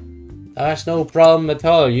 That's no problem at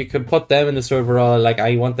all. You could put them in the server all like,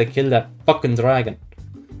 I want to kill that fucking dragon.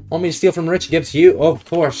 Want me to steal from the rich and give to you? Of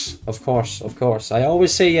course. Of course. Of course. I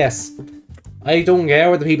always say yes. I don't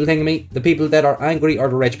care what the people think of me. The people that are angry are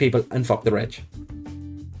the rich people, and fuck the rich.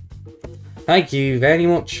 Thank you very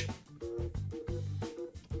much.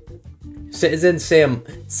 Citizens say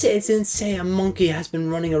a monkey has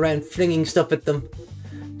been running around flinging stuff at them.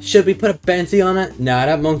 Should we put a bounty on it? Nah,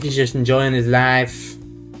 that monkey's just enjoying his life.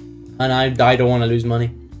 And I don't want to lose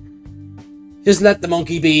money. Just let the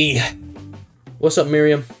monkey be. What's up,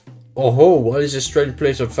 Miriam? Oh ho, what is this strange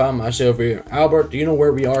place I found myself here? Albert, do you know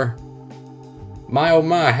where we are? My oh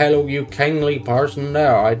my, hello you kingly person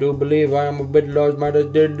there. I do believe I am a bit lost.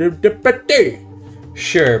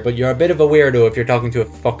 Sure, but you're a bit of a weirdo if you're talking to a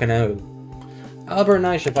fucking owl. Albert and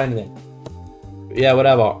I should find it. Yeah,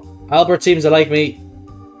 whatever. Albert seems to like me.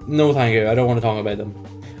 No thank you, I don't want to talk about them.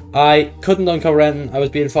 I couldn't uncover anything. I was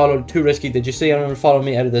being followed. Too risky. Did you see anyone follow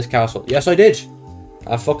me out of this castle? Yes, I did.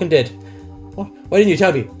 I fucking did. What? Why didn't you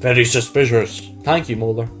tell me? Very suspicious. Thank you,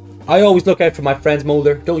 Mulder. I always look out for my friends,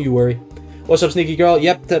 Mulder. Don't you worry. What's up, sneaky girl?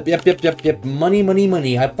 Yep.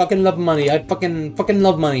 Money. I fucking love money. I fucking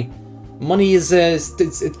love money. Money is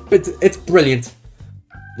it's brilliant.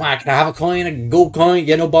 Man, can I have a coin? A gold coin?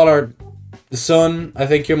 Yeah, no bother. The son. I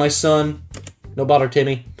think you're my son. No bother,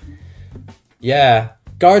 Timmy. Yeah.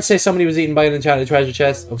 Guards say somebody was eaten by an enchanted treasure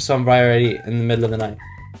chest of some variety in the middle of the night.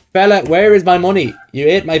 Fella, where is my money? You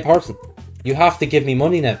ate my person. You have to give me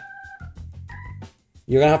money now.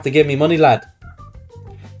 You're gonna have to give me money, lad.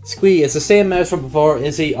 Squee, it's the same mouse from before.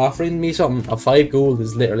 Is he offering me something? A 5 gold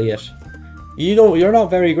is literally it. You know, you're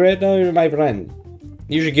not very great now, my friend.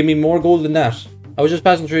 You should give me more gold than that. I was just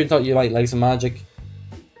passing through and thought you might like some magic.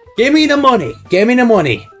 Give me the money! Give me the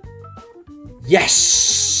money!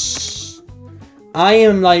 Yes! I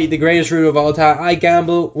am like the greatest ruler of all time. I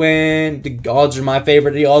gamble when the odds are my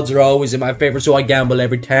favorite. The odds are always in my favor, so I gamble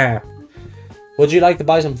every time. Would you like to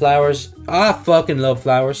buy some flowers? I fucking love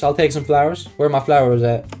flowers. I'll take some flowers. Where are my flowers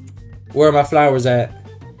at? Where are my flowers at?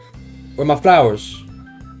 Where are my flowers?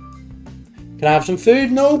 Can I have some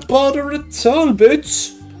food? No bother at all,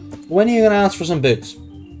 boots. When are you going to ask for some boots?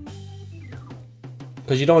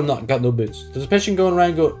 Because you don't not got no boots. There's a person going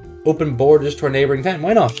around go open borders to our neighbouring town.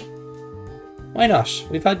 Why not? Why not?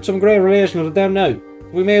 We've had some great relations with them now.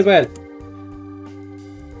 We may as well.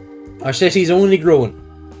 Our city's only growing.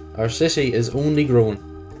 Our city is only growing.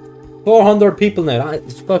 400 people now.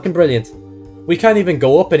 It's fucking brilliant. We can't even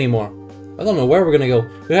go up anymore. I don't know where we're gonna go.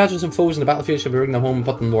 We have some foes in the battlefield. Should we bring them home and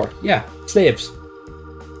put them to work? Yeah, slaves.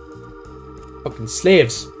 Fucking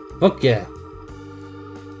slaves. Fuck yeah.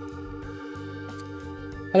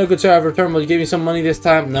 Hello, good sir. I've returned. Will you give me some money this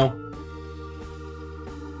time? No.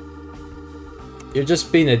 You're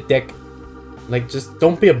just being a dick. Like, just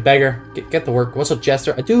don't be a beggar. Get to work. What's up,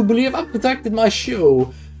 Jester? I do believe I've protected my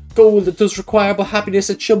show. Gold that does require, but happiness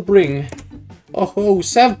it shall bring. Oh,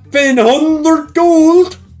 700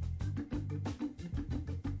 gold!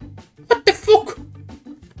 What the fuck?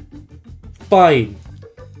 Fine.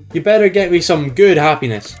 You better get me some good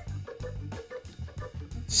happiness.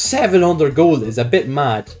 700 gold is a bit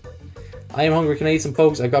mad. I am hungry. Can I eat some,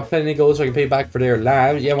 folks? I've got plenty of gold so I can pay back for their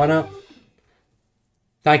lives. Yeah, why not?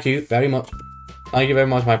 Thank you very much. Thank you very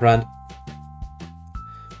much, my friend.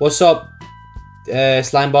 What's up,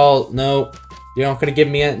 slime ball? No, you're not gonna give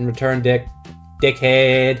me it in return,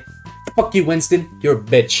 dickhead. Fuck you, Winston. You're a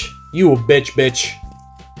bitch. You a bitch.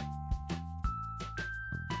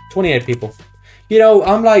 28 people. You know,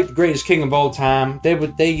 I'm like the greatest king of all time.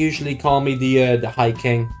 They usually call me the High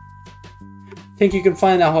King. Think you can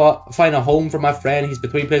find a home for my friend? He's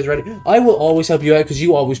between places already. I will always help you out because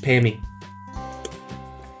you always pay me.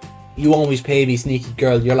 You always pay me, sneaky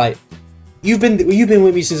girl. You're like, you've been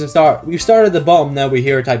with me since the start. We've started at the bottom, now we're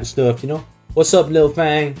here type of stuff, you know? What's up, Lil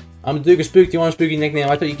Fang? I'm the Duke of Spook. Do you want a spooky nickname?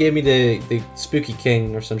 I thought you gave me the Spooky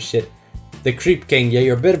King or some shit. The Creep King. Yeah,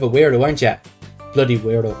 you're a bit of a weirdo, aren't ya? Bloody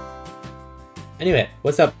weirdo. Anyway,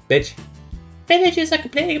 what's up, bitch? Villagers are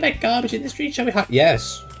complaining about garbage in the street. Shall we have...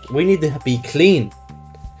 Yes. We need to be clean.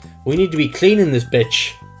 We need to be clean in this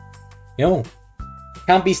bitch. You know?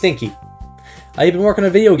 Can't be stinky. I've been working on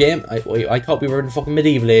a video game. I thought we were in the fucking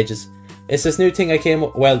medieval ages. It's this new thing I came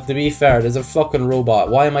up... Well, to be fair, there's a fucking robot.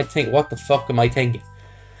 Why am I thinking... What the fuck am I thinking?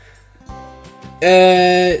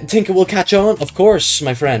 Think it will catch on? Of course,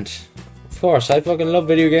 my friend. Of course, I fucking love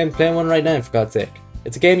video games. Playing one right now, for God's sake.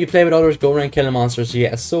 It's a game you play with others, go around killing monsters. You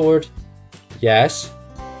get a sword. Yes.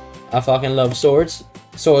 I fucking love swords.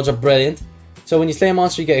 Swords are brilliant. So when you slay a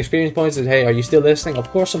monster, you get experience points. And hey, are you still listening? Of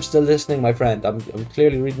course I'm still listening, my friend. I'm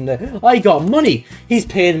clearly reading the... I got money! He's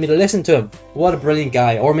paying me to listen to him. What a brilliant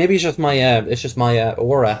guy. Or maybe it's just my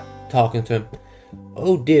aura talking to him.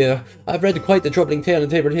 Oh dear, I've read quite the troubling tale in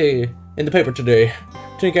the paper today.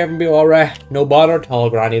 Think everything be alright? No bother at all,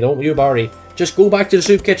 Granny. Don't you worry. Just go back to the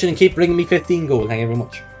soup kitchen and keep bringing me 15 gold. Thank you very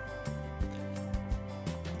much.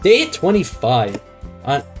 Day 25.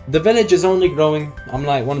 And the village is only growing. I'm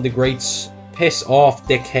like one of the greats. Piss off,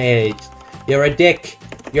 dickhead. You're a dick.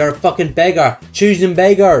 You're a fucking beggar. Choosing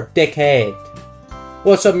beggar, dickhead.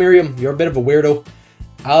 What's up, Miriam? You're a bit of a weirdo.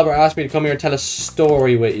 Albert asked me to come here and tell a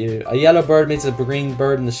story with you. A yellow bird meets a green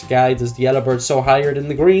bird in the sky. Does the yellow bird soar higher than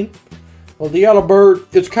the green? Well, the yellow bird,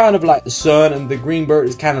 it's kind of like the sun, and the green bird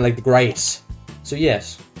is kind of like the grace. So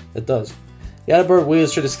yes, it does. The yellow bird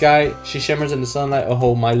wheels through the sky. She shimmers in the sunlight.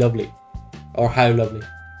 Oh, my lovely. Or how lovely.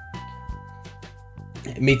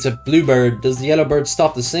 It meets a bluebird. Does the yellow bird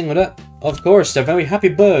stop to sing with it? Of course, they're very happy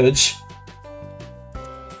birds.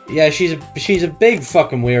 Yeah, she's a big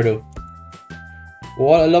fucking weirdo.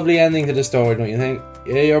 What a lovely ending to the story, don't you think?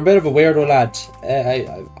 Yeah, you're a bit of a weirdo, lad.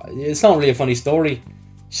 It's not really a funny story.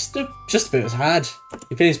 Just a bit sad.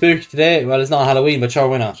 You feeling spooky today? Well, it's not Halloween, but sure,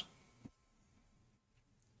 why not?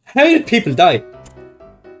 How did people die?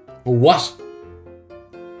 What?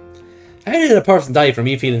 How did a person die from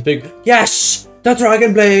you feeling spooky? Yes! The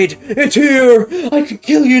dragon blade! It's here! I can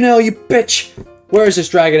kill you now, you bitch! Where is this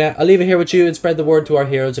dragon at? I'll leave it here with you and spread the word to our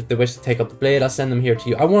heroes. If they wish to take up the blade, I'll send them here to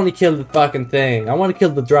you. I want to kill the fucking thing. I want to kill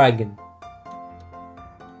the dragon.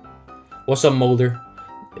 What's up, Mulder?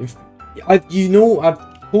 I've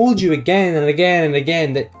told you again and again and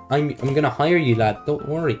again that I'm gonna hire you, lad. Don't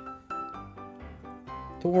worry.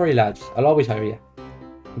 Don't worry, lads. I'll always hire you.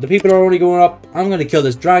 The people are only going up. I'm gonna kill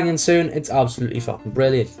this dragon soon. It's absolutely fucking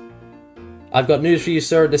brilliant. I've got news for you,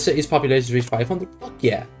 sir. The city's population has reached 500. Fuck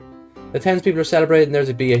yeah. The townspeople are celebrating. There's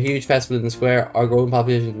to be a huge festival in the square. Our growing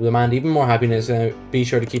population will demand even more happiness. Be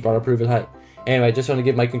sure to keep our approval high. Anyway, I just want to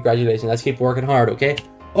give my congratulations. Let's keep working hard, okay?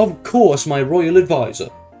 Of course, my royal advisor.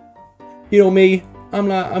 You know me. I'm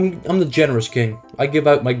the generous king. I give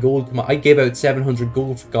out my gold. I gave out 700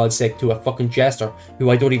 gold for God's sake to a fucking jester who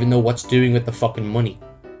I don't even know what's doing with the fucking money.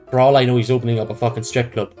 For all I know, he's opening up a fucking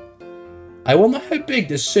strip club. I wonder how big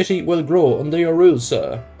this city will grow under your rule,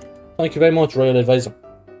 sir. Thank you very much, royal advisor.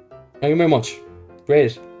 Thank you very much.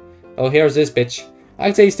 Great. Oh, here's this bitch.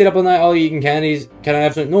 I'd say you stayed up all night, all eating candies. Can I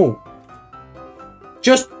have some? No.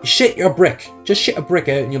 Just shit your brick. Just shit a brick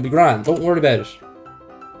out and you'll be grand. Don't worry about it.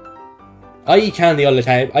 I eat candy all the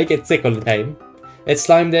time. I get sick all the time. It's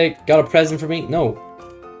slime day. Got a present for me? No.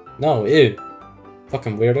 No, ew.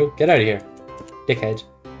 Fucking weirdo. Get out of here. Dickhead.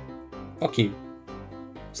 Fuck you.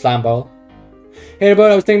 Slime ball. Hey,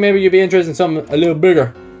 but I was thinking maybe you'd be interested in something a little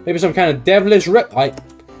bigger. Maybe some kind of devilish rip.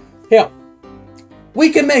 Yeah.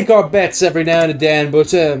 We can make our bets every now and then,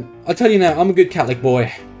 but I'll tell you now, I'm a good Catholic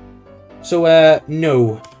boy. So,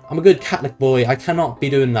 no. I'm a good Catholic boy. I cannot be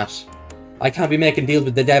doing that. I can't be making deals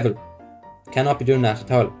with the devil. Cannot be doing that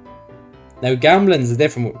at all. Now, gambling's a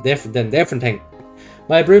different thing.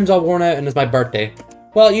 My broom's all worn out and it's my birthday.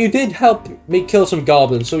 Well, you did help me kill some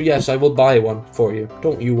goblins, so yes, I will buy one for you.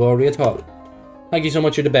 Don't you worry at all. Thank you so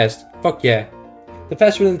much, you're the best. Fuck yeah. The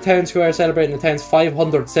festival in the town square celebrating the town's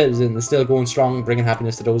 500 citizens is still going strong, bringing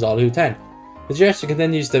happiness to those all who attend. The gesture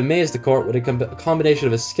continues to amaze the court with a combination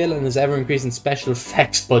of his skill and his ever-increasing special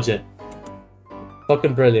effects budget.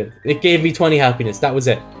 Fucking brilliant. It gave me 20 happiness, that was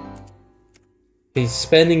it. He's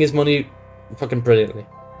spending his money fucking brilliantly.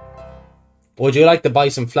 Would you like to buy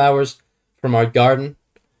some flowers from our garden?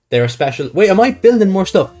 They're a special... Wait, am I building more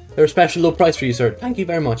stuff? They're a special low price for you, sir. Thank you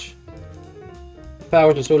very much.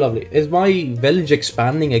 Flowers are so lovely. Is my village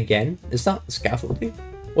expanding again? Is that scaffolding?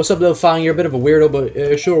 What's up, little Fang? You're a bit of a weirdo,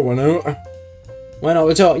 but sure, why not? Why not?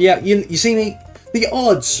 It's all... Yeah, you see me? The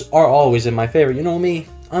odds are always in my favor. You know me?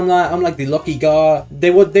 I'm like the lucky guy.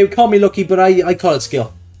 They would call me lucky, but I call it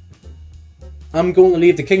skill. I'm going to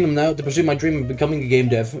leave the kingdom now to pursue my dream of becoming a game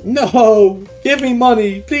dev. No! Give me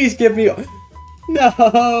money! Please give me...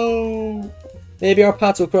 No! Maybe our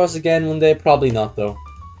paths will cross again one day. Probably not, though.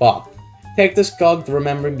 But take this cog to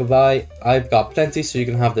remembering. Bye-bye. I've got plenty, so you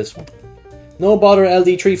can have this one. No bother,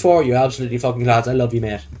 LD34. You absolutely fucking lads. I love you,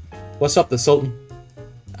 mate. What's up, the Sultan?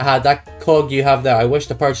 That cog you have there. I wish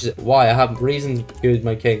to purchase it. Why? I have reasons, good,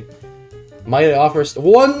 my king. My offers...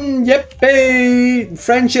 One! Yippee!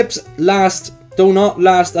 Friendships do not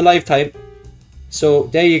last a lifetime. So,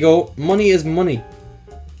 there you go. Money is money.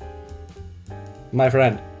 My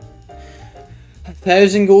friend.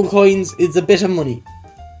 1,000 gold coins is a bit of money.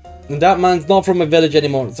 And that man's not from my village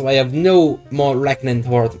anymore, so I have no more reckoning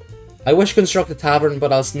towards him. I wish to construct a tavern,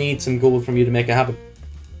 but I'll need some gold from you to make it happen.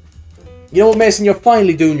 You know what, Mason? You're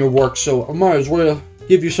finally doing your work, so I might as well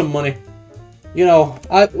give you some money. You know,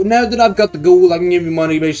 now that I've got the gold, I can give you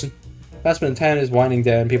money, Mason. Investment in town is winding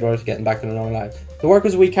down. People are getting back to their normal lives. The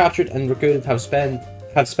workers we captured and recruited have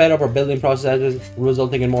sped up our building processes,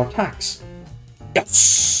 resulting in more tax.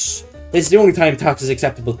 Yes! It's the only time tax is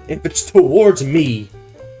acceptable if it's towards me.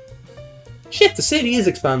 Shit, the city is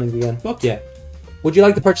expanding again. Fuck yeah. Would you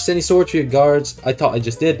like to purchase any swords for your guards? I thought I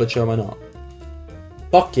just did, but sure, why not?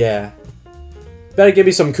 Fuck yeah. Better give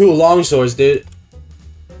me some cool long swords, dude.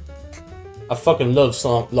 I fucking love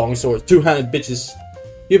long swords. Two-handed bitches.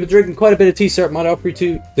 You've been drinking quite a bit of tea, sir. Might I offer you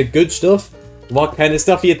to the good stuff? What kind of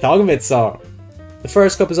stuff are you talking about, sir? The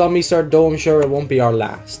first cup is on me, sir, though I'm sure it won't be our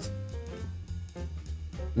last.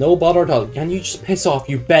 No bother at all. Can you just piss off,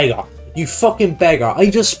 you beggar? You fucking beggar. I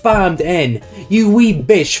just spammed N. You wee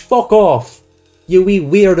bitch. Fuck off. You wee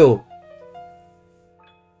weirdo.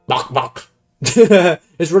 Bok bok.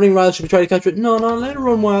 It's running wild. Should we try to catch it? No, let it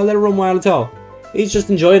run wild. Let it run wild at all. He's just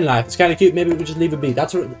enjoying life. It's kind of cute. Maybe we just leave it be.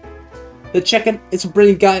 That's what... The chicken, it's a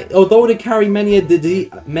brilliant guy. Although they carry many a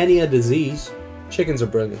disease, chickens are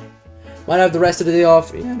brilliant. Might have the rest of the day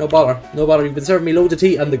off. Yeah, no bother. No bother. You've been serving me loads of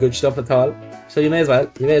tea and the good stuff at all. So you may as well.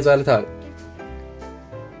 You may as well at all.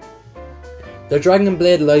 The dragon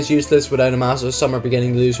blade lies useless without a master. Some are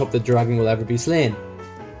beginning to lose hope the dragon will ever be slain.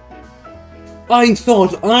 I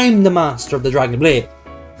thought I'm the master of the dragon blade.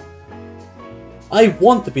 I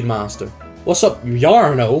want to be the master. What's up,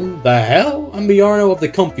 Yarno? The hell? I'm the Yarno of the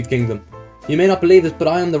Comfy Kingdom. You may not believe this, but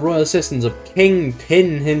I am the royal assistant of King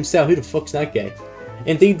Pin himself. Who the fuck's that guy?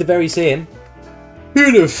 Indeed, the very same.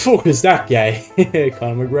 Who the fuck is that guy?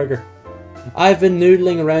 Conor McGregor. I've been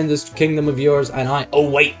noodling around this kingdom of yours, and oh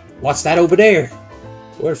wait, what's that over there?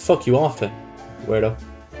 Where the fuck you off to, weirdo?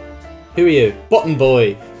 Who are you? Button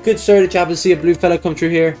boy. Good sir, did you happen to see a blue fella come through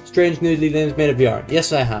here? Strange noodly limbs made of yarn.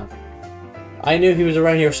 Yes, I have. I knew he was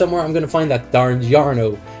around here somewhere. I'm going to find that darned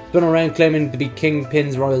Yarno. He's been around claiming to be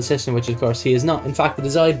Kingpin's royal assistant, which of course he is not. In fact, it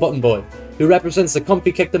is I, Button Boy, who represents the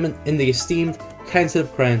Comfy Kingdom in the esteemed Council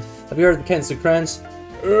of Crowns. Have you heard of the Council of Crowns?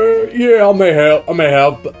 Yeah, I may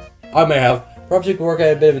have. Perhaps you could work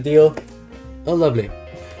out a bit of a deal. Oh, lovely.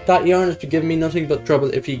 That yarn has been giving me nothing but trouble.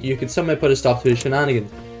 If you could somehow put a stop to his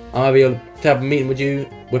shenanigans. I might be able to have a meeting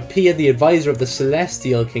with Pia, the advisor of the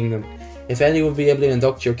Celestial Kingdom. If anyone would be able to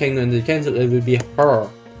induct your kingdom into the council, it would be her.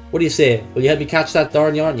 What do you say? Will you help me catch that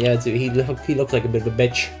darn yarn? Yeah, he looks like a bit of a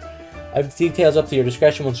bitch. I have details up to your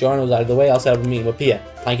discretion. Once yarn was out of the way, I'll set up a meeting with Pia.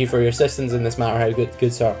 Thank you for your assistance in this matter. How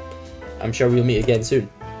good sir. I'm sure we'll meet again soon.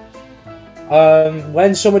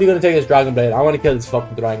 When's somebody going to take this dragon blade? I want to kill this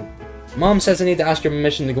fucking dragon. Mom says I need to ask your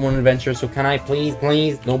permission to go on an adventure, so can I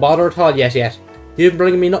please? No bother at all. Yes. You've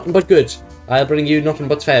bringing me nothing but good. I'll bring you nothing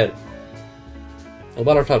but foul. No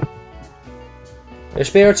bother at all. Their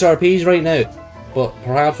spirits are appeased right now, but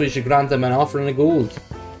perhaps we should grant them an offering of gold.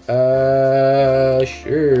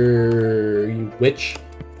 Sure, you witch.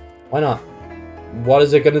 Why not? What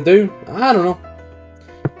is it gonna do? I don't know.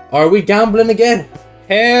 Are we gambling again?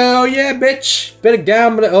 Hell yeah, bitch! Bit of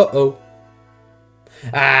gambling. Uh-oh.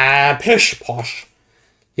 Pish posh.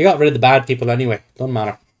 You got rid of the bad people anyway. Doesn't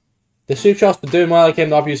matter. The soup shop's been doing well. I came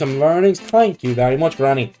to offer you some earnings. Thank you very much,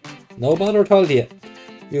 Granny. No bother at all to you.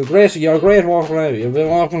 You're a great walker now. You've been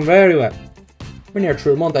walking very well. We're near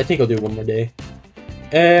through a month. I think I'll do one more day.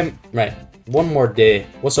 Right. One more day.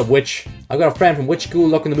 What's up, witch? I've got a friend from Witch School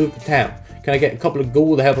looking to move to town. Can I get a couple of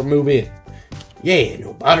gold to help her move in? Yeah,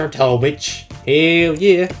 no bother at all, witch. Hell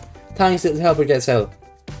yeah. Thanks to help her get settled.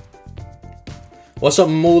 What's up,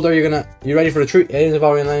 Mulder? You ready for the truth? Aliens have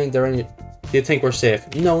already landed. They're in you. Do you think we're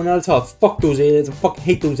safe? No, not at all. Fuck those aliens. I fucking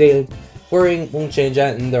hate those aliens. Worrying won't change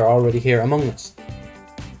anything. They're already here among us.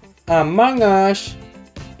 Among us.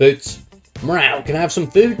 Boots. Meow, can I have some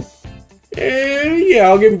food? Yeah,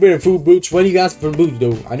 I'll give you a bit of food, Boots. When you got for boots,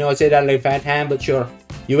 though? I know I say that like fat hand, but sure.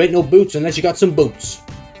 You ain't no boots unless you got some boots.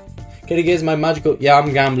 Can I get my magical... Yeah,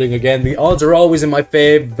 I'm gambling again. The odds are always in my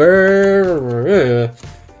favor.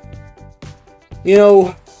 You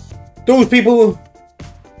know, those people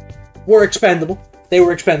were expendable. They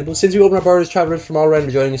were expendable. Since we open our borders, travelers from all around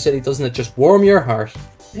joining the city, doesn't it just warm your heart?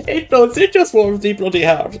 It does. It just warms the bloody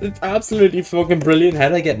heart. It's absolutely fucking brilliant. How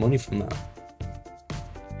did I get money from that?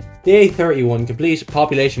 Day 31. Complete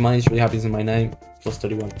population minus really happy in my name. Plus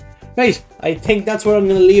 31. Right. I think that's where I'm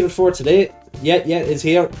going to leave it for today. Yet is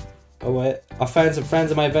here. Oh wait. I found some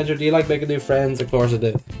friends in my adventure. Do you like making new friends? Of course I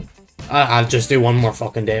do. I'll just do one more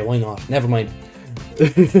fucking day. Why not? Never mind.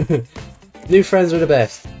 New friends are the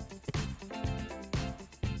best.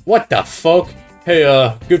 What the fuck?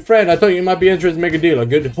 Hey, good friend, I thought you might be interested in making a deal. A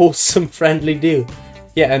good, wholesome, friendly deal.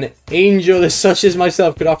 Yeah, an angel as such as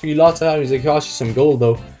myself could offer you lots of items that cost you some gold,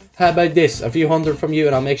 though. How about this? A few hundred from you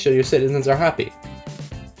and I'll make sure your citizens are happy.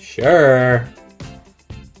 Sure.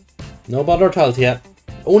 No bother at all, yeah.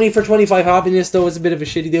 Only for 25 happiness, though, is a bit of a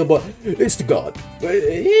shitty deal, but it's the god.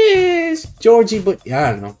 Yes, Georgie, but yeah,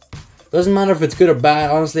 I don't know. Doesn't matter if it's good or bad,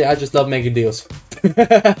 honestly, I just love making deals.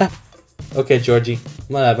 Okay, Georgie,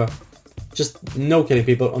 whatever. Just no killing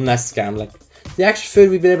people unless it's gambling. The extra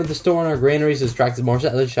food we've been able to store in our granaries has attracted more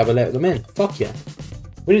settlers. Shall we let them in? Fuck yeah.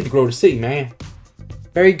 We need to grow the city, man.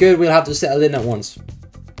 Very good, we'll have to settle in at once.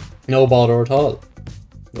 No bother at all.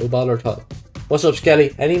 No bother at all. What's up,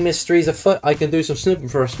 Skelly? Any mysteries afoot? I can do some snooping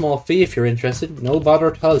for a small fee if you're interested. No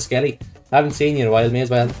bother at all, Skelly. Haven't seen you in a while, may as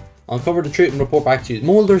well. I'll cover the truth and report back to you.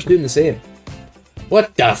 Mulder's doing the same.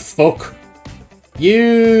 What the fuck?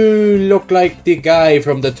 You look like the guy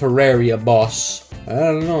from the Terraria boss. I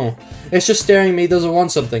don't know. It's just staring at me, doesn't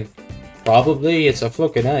want something. Probably it's a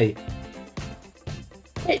fucking eye.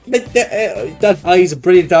 Hey, but that eye's a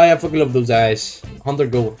brilliant eye. I fucking love those eyes.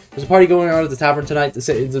 100 gold. There's a party going on at the tavern tonight. The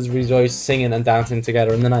citizens rejoice, singing and dancing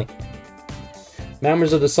together in the night.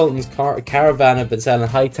 Members of the Sultan's caravan have been selling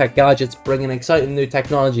high-tech gadgets, bringing exciting new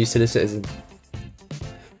technologies to the citizens.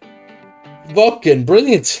 Fucking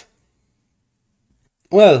brilliant.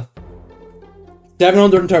 Well,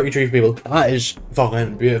 733 people. That is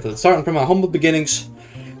fucking beautiful. Starting from our humble beginnings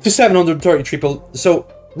to 733 people.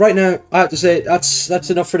 So right now, I have to say that's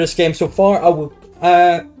enough for this game so far.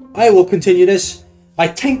 I will continue this. I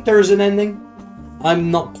think there's an ending.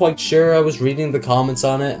 I'm not quite sure. I was reading the comments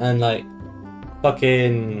on it and like,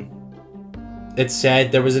 fucking, it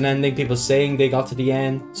said there was an ending. People saying they got to the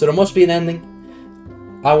end, so there must be an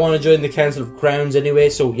ending. I want to join the Council of Crowns anyway,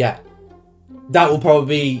 so yeah. That will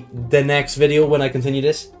probably be the next video when I continue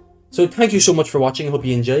this. So thank you so much for watching. I hope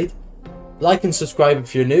you enjoyed. Like and subscribe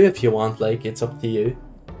if you're new, if you want. Like, it's up to you.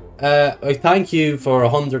 I thank you for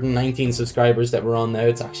 119 subscribers that were on now.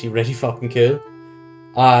 It's actually really fucking cool.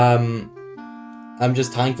 I'm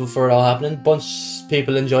just thankful for it all happening. Bunch of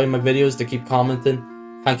people enjoy my videos. They keep commenting.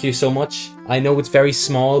 Thank you so much. I know it's very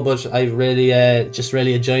small, but I really just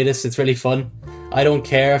really enjoy this. It's really fun. I don't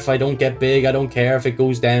care if I don't get big. I don't care if it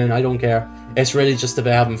goes down. I don't care. It's really just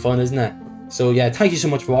about having fun, isn't it? So yeah, thank you so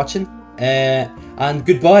much for watching. And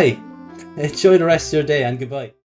goodbye. Enjoy the rest of your day and goodbye.